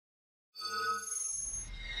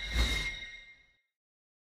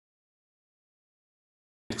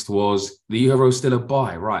next was the euro still a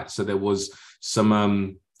buy, right? So there was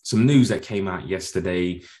some news that came out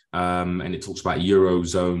yesterday, and it talks about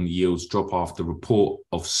Eurozone yields drop after report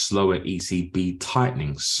of slower ECB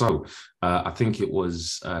tightening. So I think it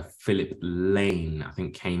was Philip Lane, I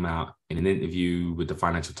think, came out in an interview with the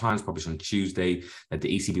Financial Times published on Tuesday that the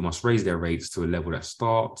ECB must raise their rates to a level that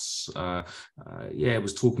starts. It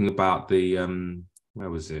was talking about the, where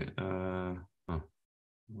was it? I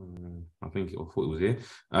thought it was here.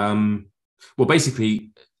 Well,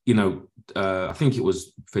 basically, I think it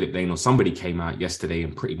was Philip Lane or somebody came out yesterday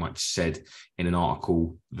and pretty much said in an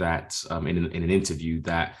article that in an interview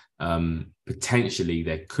that potentially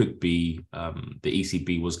there could be the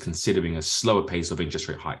ECB was considering a slower pace of interest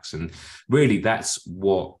rate hikes, and really that's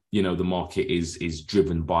what the market is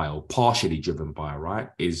driven by, or partially driven by, right?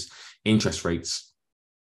 Is interest rates,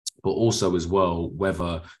 but also as well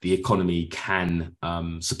whether the economy can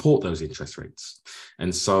support those interest rates.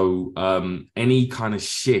 And so any kind of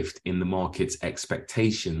shift in the market's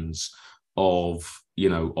expectations of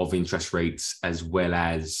interest rates, as well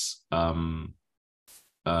as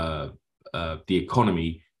the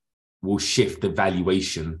economy, will shift the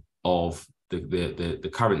valuation of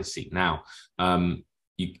the currency. Now,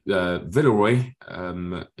 Villeroy,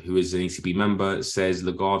 who is an ECB member, says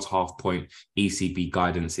Lagarde's half-point ECB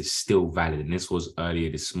guidance is still valid, and this was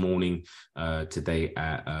earlier this morning, today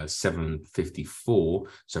at 7:54.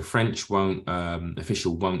 So French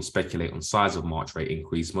official won't speculate on size of March rate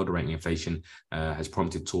increase. Moderating inflation has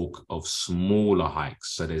prompted talk of smaller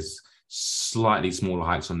hikes. So there's slightly smaller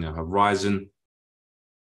hikes on the horizon,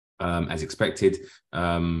 as expected,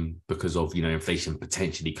 because of inflation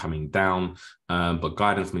potentially coming down. But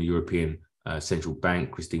guidance from the European Central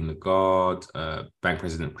Bank, Bank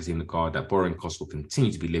President Christine Lagarde, that borrowing costs will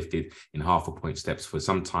continue to be lifted in 0.5 point steps for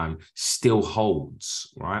some time, still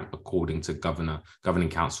holds, right? According to Governing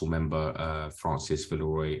Council member Francis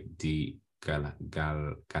Villeroy de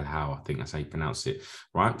Galhau, I think that's how you pronounce it,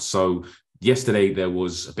 right? So yesterday there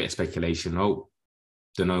was a bit of speculation. Oh,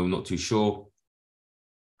 don't know, not too sure.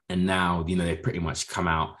 And now, they pretty much come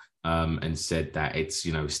out and said that it's,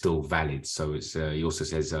 still valid. So it's, he also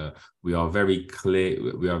says, we are very clear.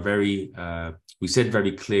 We said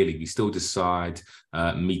very clearly, we still decide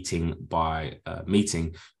meeting by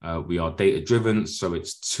meeting. We are data driven, so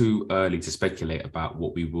it's too early to speculate about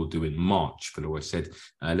what we will do in March. Villeroy said,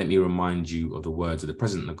 let me remind you of the words of the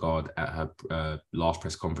President Lagarde at her last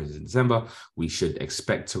press conference in December. We should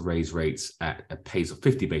expect to raise rates at a pace of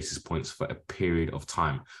 50 basis points for a period of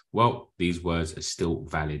time. Well, these words are still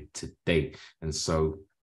valid today. And so,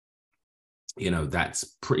 that's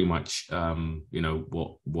pretty much,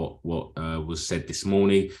 what was said this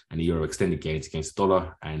morning, and the euro extended gains against the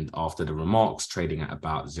dollar. And after the remarks, trading at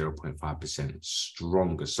about 0.5%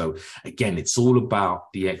 stronger. So again, it's all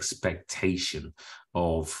about the expectation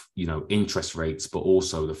of, interest rates, but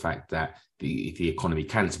also the fact that the economy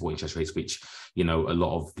can support interest rates, which, a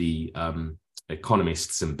lot of the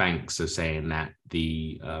economists and banks are saying that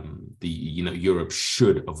Europe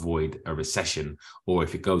should avoid a recession, or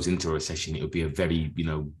if it goes into a recession, it would be a very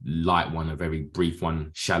light one, a very brief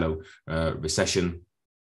one, shallow recession.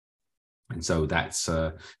 And so that's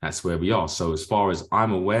where we are. So as far as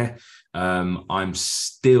I'm aware, I'm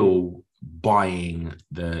still buying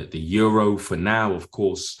the euro for now. Of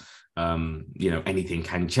course, anything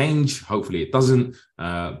can change. Hopefully it doesn't.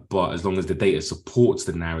 But as long as the data supports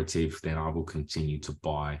the narrative, then I will continue to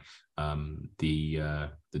buy the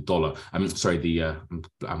dollar. I'm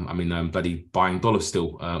bloody buying dollar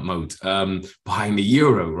still mode. Buying the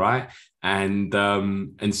euro, right? And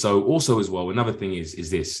so also as well, another thing is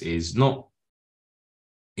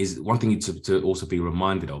one thing to also be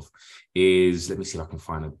reminded of is, let me see if I can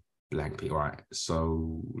find a blank piece. All right,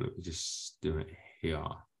 so let me just do it here.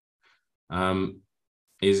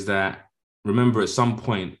 Is that, remember, at some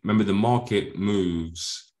point, the market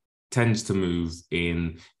tends to move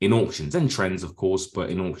in auctions and trends, of course, but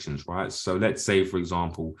in auctions, right? So let's say, for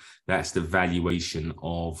example, that's the valuation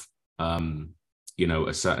of,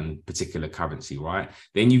 a certain particular currency, right?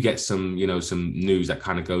 Then you get some news that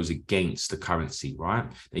kind of goes against the currency, right?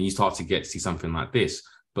 Then you start to see something like this,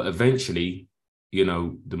 but eventually,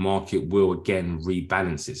 the market will again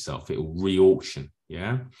rebalance itself. It will re-auction,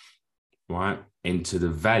 yeah? Right, into the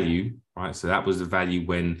value, right? So that was the value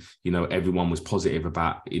when, everyone was positive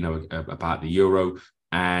about, about the euro.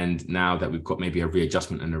 And now that we've got maybe a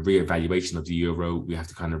readjustment and a reevaluation of the euro, we have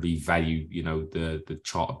to kind of revalue, the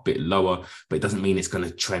chart a bit lower, but it doesn't mean it's going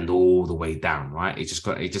to trend all the way down, right? It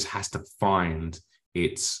just has to find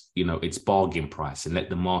its, you know, its bargain price, and let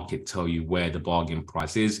the market tell you where the bargain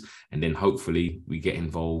price is. And then hopefully we get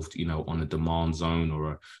involved, you know, on a demand zone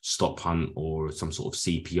or a stop hunt or some sort of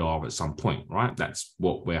CPR at some point, right? That's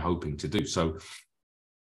what we're hoping to do. So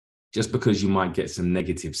just because you might get some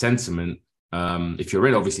negative sentiment, if you're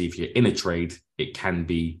in, obviously, if you're in a trade, it can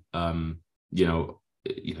be, you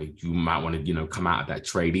might want to, come out of that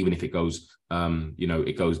trade, even if it goes,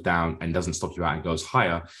 it goes down and doesn't stop you out and goes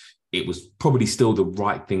higher. It was probably still the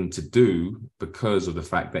right thing to do because of the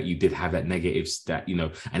fact that you did have that negatives that,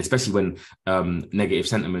 and especially when negative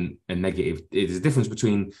sentiment and negative, there's a difference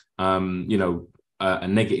between, a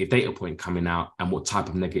negative data point coming out and what type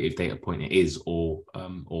of negative data point it is, or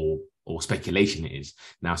speculation it is.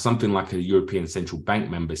 Now, something like a European Central Bank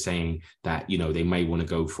member saying that, they may want to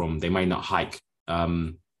go they may not hike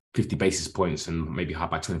 50 basis points and maybe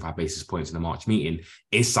hike by 25 basis points in the March meeting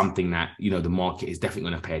is something that, the market is definitely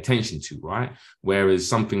going to pay attention to, right? Whereas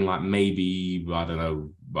something like maybe, I don't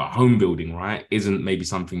know, home building, right, isn't maybe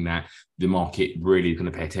something that the market really is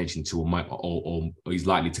going to pay attention to, or is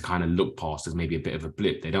likely to kind of look past as maybe a bit of a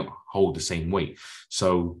blip. They don't hold the same weight.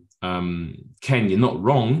 So, Ken, you're not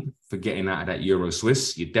wrong for getting out of that Euro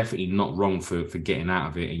Swiss. You're definitely not wrong for getting out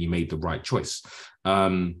of it, and you made the right choice.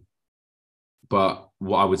 But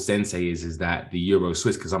what I would then say is that the Euro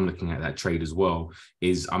Swiss, because I'm looking at that trade as well,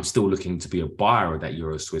 is I'm still looking to be a buyer of that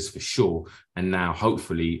Euro Swiss for sure. And now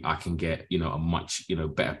hopefully I can get, a much,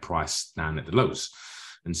 better price down at the lows.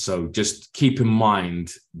 And so just keep in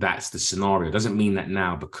mind that's the scenario. It doesn't mean that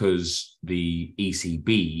now because the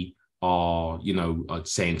ECB are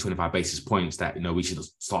saying 25 basis points that, we should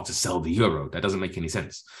start to sell the euro. That doesn't make any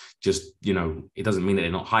sense. Just, it doesn't mean that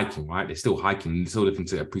they're not hiking, right? They're still hiking. They're still looking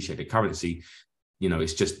to appreciate the currency.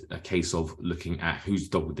 It's just a case of looking at who's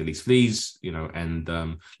dog with the least fleas,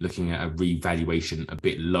 and looking at a revaluation a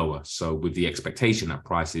bit lower. So with the expectation that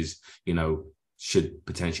prices, should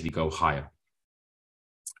potentially go higher.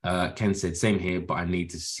 Ken said, same here, but I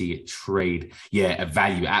need to see it trade. Yeah, a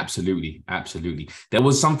value. Absolutely. Absolutely. There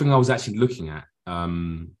was something I was actually looking at.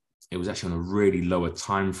 It was actually on a really lower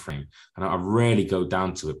time frame. And I rarely go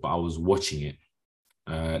down to it, but I was watching it.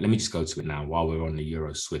 Let me just go to it now while we're on the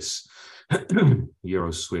Euro Swiss.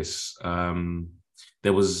 Euro Swiss.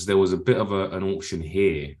 There was a bit of an auction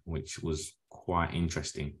here, which was quite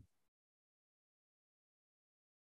interesting.